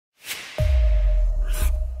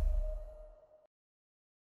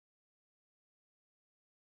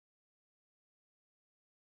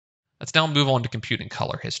Let's now move on to computing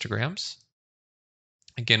color histograms.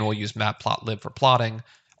 Again, we'll use matplotlib for plotting,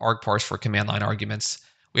 argparse for command line arguments.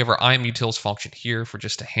 We have our imutils function here for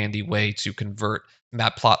just a handy way to convert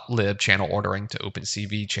matplotlib channel ordering to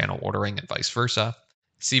OpenCV channel ordering and vice versa.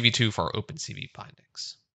 CV2 for our OpenCV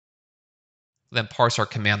bindings. Then parse our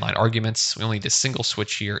command line arguments. We only need a single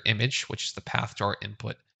switch here, image, which is the path to our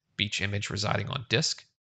input beach image residing on disk.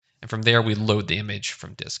 And from there, we load the image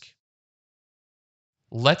from disk.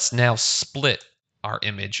 Let's now split our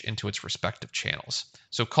image into its respective channels.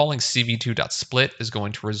 So calling cv2.split is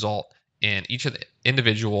going to result in each of the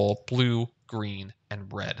individual blue, green,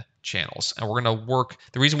 and red channels. And we're going to work,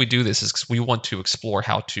 the reason we do this is because we want to explore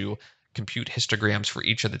how to compute histograms for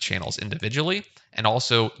each of the channels individually and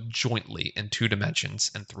also jointly in 2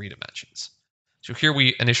 dimensions and 3 dimensions. So here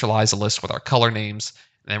we initialize a list with our color names,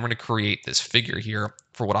 and then we're going to create this figure here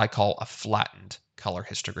for what I call a flattened color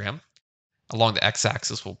histogram. Along the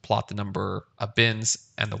x-axis, we'll plot the number of bins,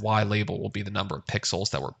 and the y label will be the number of pixels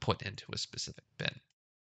that were put into a specific bin.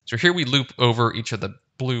 So here we loop over each of the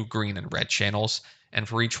blue, green, and red channels, and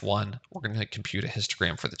for each one, we're going to compute a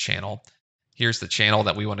histogram for the channel. Here's the channel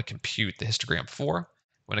that we want to compute the histogram for.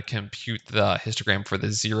 We want to compute the histogram for the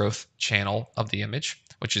 0th channel of the image,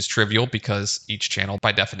 which is trivial because each channel,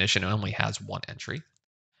 by definition, only has 1 entry.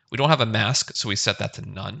 We don't have a mask, so we set that to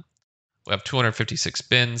none. We have 256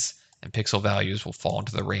 bins, and pixel values will fall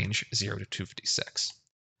into the range 0 to 256.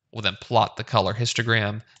 We'll then plot the color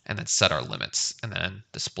histogram and then set our limits and then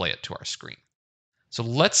display it to our screen. So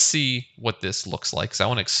let's see what this looks like, because I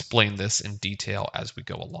want to explain this in detail as we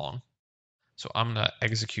go along. So I'm going to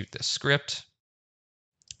execute this script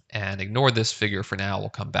and ignore this figure for now. We'll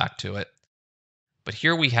come back to it. But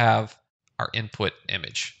here we have our input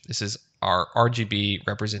image. This is our RGB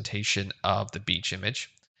representation of the beach image.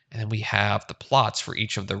 And then we have the plots for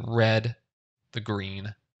each of the red, the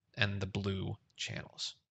green, and the blue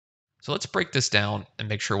channels. So let's break this down and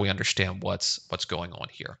make sure we understand what's going on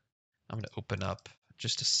here. I'm going to open up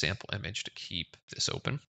just a sample image to keep this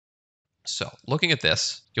open. So looking at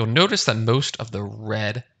this, you'll notice that most of the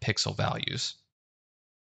red pixel values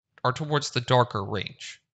are towards the darker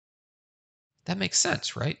range. That makes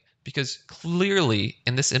sense, right? Because clearly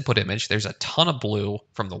in this input image, there's a ton of blue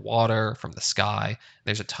from the water, from the sky.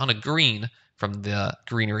 There's a ton of green from the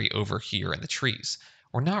greenery over here in the trees.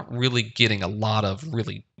 We're not really getting a lot of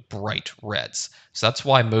really bright reds. So that's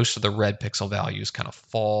why most of the red pixel values kind of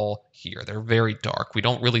fall here. They're very dark. We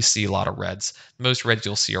don't really see a lot of reds. Most reds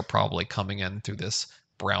you'll see are probably coming in through this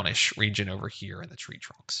brownish region over here in the tree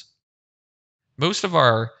trunks. Most of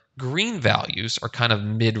our green values are kind of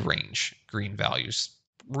mid-range green values,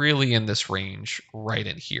 really in this range right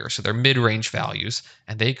in here. So they're mid-range values,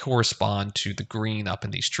 and they correspond to the green up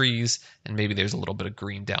in these trees, and maybe there's a little bit of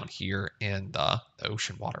green down here in the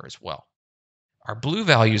ocean water as well. Our blue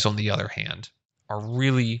values, on the other hand, are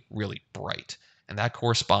really, really bright, and that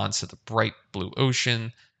corresponds to the bright blue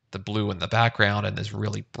ocean, the blue in the background, and this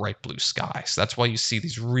really bright blue sky. So that's why you see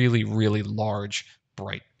these really, really large,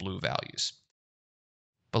 bright blue values.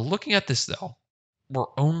 But looking at this, though, we're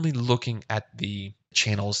only looking at the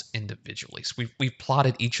channels individually. So we've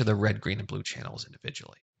plotted each of the red, green, and blue channels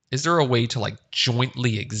individually. Is there a way to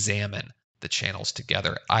jointly examine the channels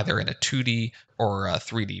together, either in a 2D or a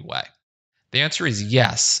 3D way? The answer is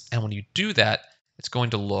yes. And when you do that, it's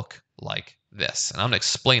going to look like this. And I'm going to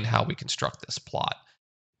explain how we construct this plot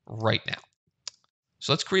right now.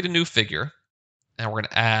 So let's create a new figure, and we're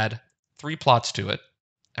going to add 3 plots to it,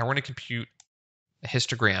 and we're going to compute a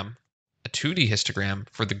histogram, a 2D histogram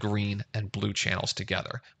for the green and blue channels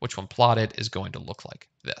together, which when plotted is going to look like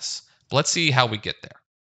this. But let's see how we get there.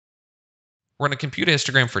 We're going to compute a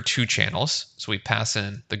histogram for 2 channels. So we pass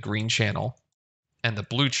in the green channel and the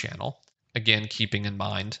blue channel. Again, keeping in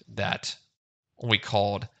mind that when we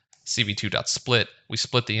called cv2.split, we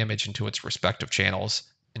split the image into its respective channels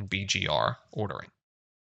in BGR ordering.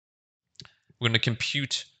 We're going to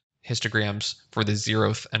compute histograms for the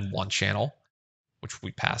 0th and 1 channel, which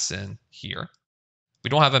we pass in here. We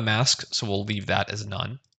don't have a mask, so we'll leave that as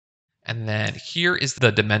none. And then here is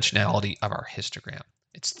the dimensionality of our histogram.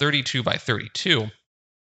 It's 32 by 32,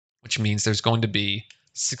 which means there's going to be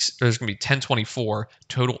 1024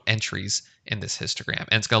 total entries in this histogram.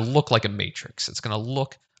 And it's going to look like a matrix. It's going to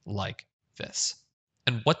look like this.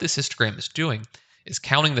 And what this histogram is doing is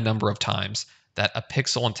counting the number of times that a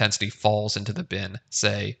pixel intensity falls into the bin,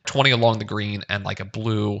 say 20 along the green and a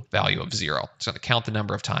blue value of 0. It's going to count the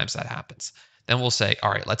number of times that happens. Then we'll say,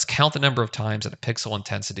 all right, let's count the number of times that a pixel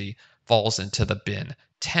intensity falls into the bin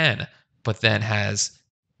 10, but then has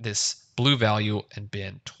this blue value in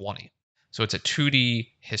bin 20. So it's a 2D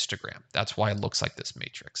histogram. That's why it looks like this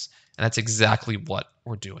matrix. And that's exactly what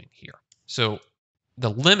we're doing here. So the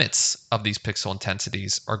limits of these pixel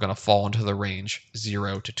intensities are going to fall into the range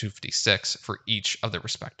 0 to 256 for each of the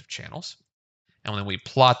respective channels. And then we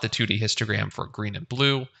plot the 2D histogram for green and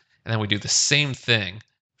blue, and then we do the same thing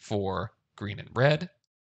for green and red,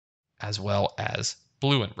 as well as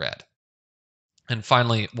blue and red. And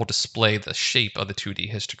finally, we'll display the shape of the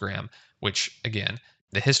 2D histogram, which again,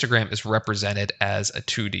 the histogram is represented as a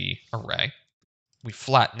 2D array. We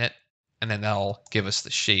flatten it, and then that'll give us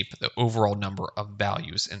the shape, the overall number of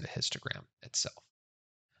values in the histogram itself.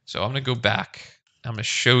 So I'm going to go back. I'm going to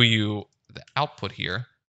show you the output here.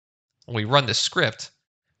 When we run the script,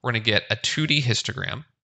 we're going to get a 2D histogram.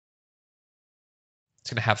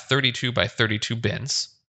 It's going to have 32 by 32 bins,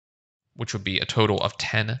 which would be a total of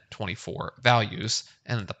 1024 values.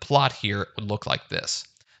 And the plot here would look like this.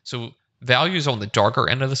 So values on the darker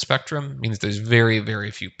end of the spectrum means there's very,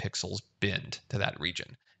 very few pixels binned to that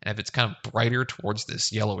region. And if it's kind of brighter towards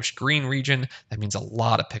this yellowish green region, that means a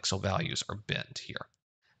lot of pixel values are binned here.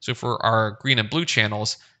 So for our green and blue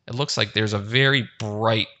channels, it looks like there's a very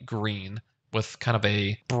bright green with kind of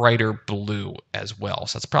a brighter blue as well.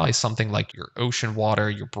 So it's probably something like your ocean water,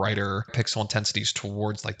 your brighter pixel intensities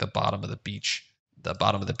towards like the bottom of the beach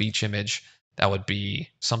image. That would be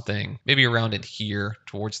something maybe around in here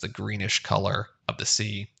towards the greenish color of the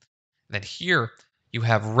sea. And then here you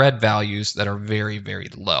have red values that are very, very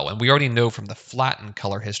low. And we already know from the flattened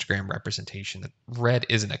color histogram representation that red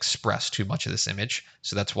isn't expressed too much of this image.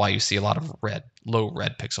 So that's why you see a lot of red, low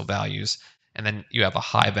red pixel values. And then you have a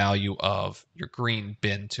high value of your green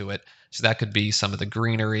bin to it. So that could be some of the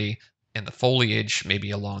greenery in the foliage,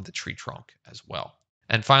 maybe along the tree trunk as well.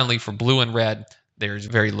 And finally, for blue and red, there's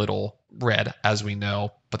very little red, as we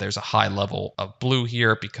know, but there's a high level of blue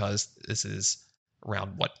here because this is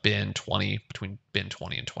around what bin 20, between bin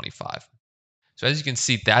 20 and 25. So as you can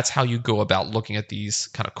see, that's how you go about looking at these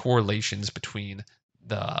kind of correlations between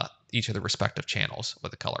each of the respective channels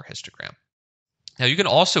with a color histogram. Now you can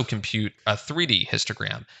also compute a 3D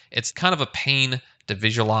histogram. It's kind of a pain to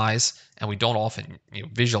visualize, and we don't often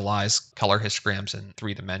visualize color histograms in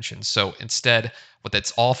 3 dimensions. So instead, what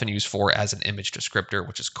that's often used for as an image descriptor,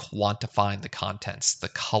 which is quantifying the contents, the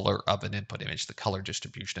color of an input image, the color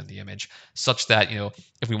distribution of the image, such that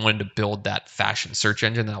if we wanted to build that fashion search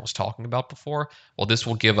engine that I was talking about before, well, this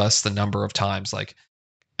will give us the number of times like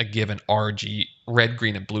a given RG, red,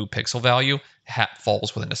 green, and blue pixel value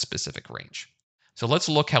falls within a specific range. So let's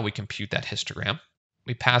look how we compute that histogram.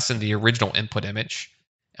 We pass in the original input image,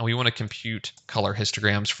 and we want to compute color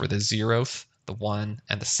histograms for the 0th, the 1,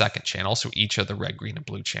 and the 2nd channel, so each of the red, green, and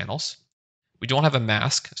blue channels. We don't have a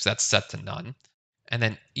mask, so that's set to none. And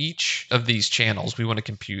then each of these channels, we want to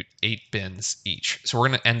compute 8 bins each. So we're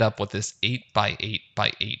going to end up with this 8 by 8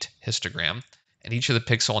 by 8 histogram, and each of the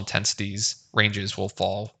pixel intensities ranges will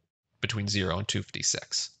fall between 0 and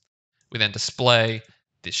 256. We then display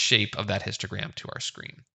the shape of that histogram to our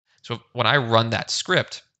screen. So when I run that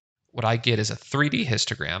script, what I get is a 3D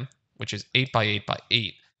histogram, which is 8 by 8 by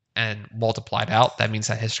 8, and multiplied out, that means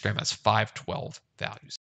that histogram has 512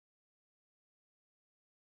 values.